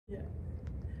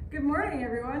Good morning,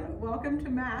 everyone. Welcome to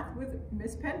Math with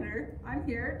Ms Pender. I'm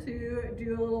here to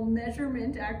do a little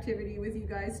measurement activity with you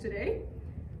guys today.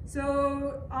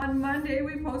 So on Monday,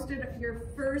 we posted your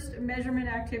first measurement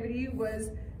activity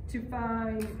was to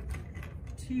find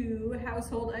 2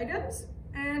 household items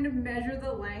and measure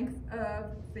the length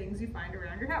of things you find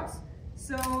around your house.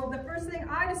 So the first thing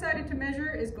I decided to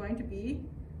measure is going to be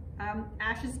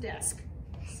Ash's desk.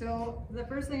 So the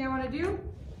first thing I want to do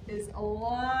is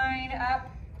line up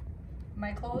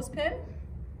my clothespin.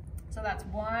 So that's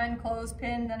 1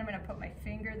 clothespin, then I'm going to put my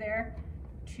finger there.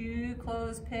 2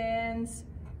 clothespins,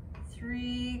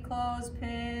 3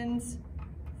 clothespins,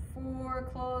 4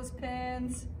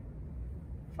 clothespins,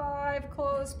 5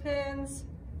 clothespins,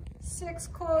 6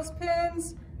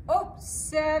 clothespins,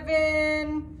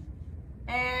 7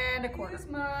 and a quarter. Here's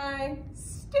my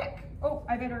stick. Oh,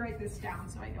 I better write this down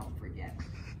so I don't forget.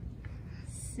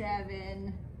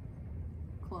 7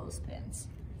 clothespins.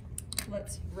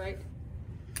 Let's write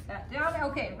that down.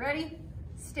 Okay, ready?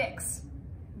 Sticks.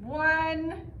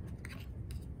 1,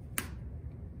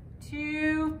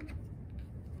 2,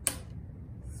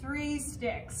 3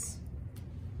 sticks.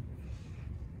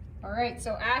 All right,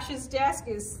 so Ash's desk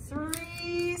is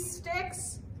 3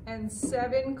 sticks and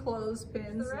 7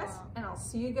 clothespins. And I'll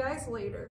see you guys later.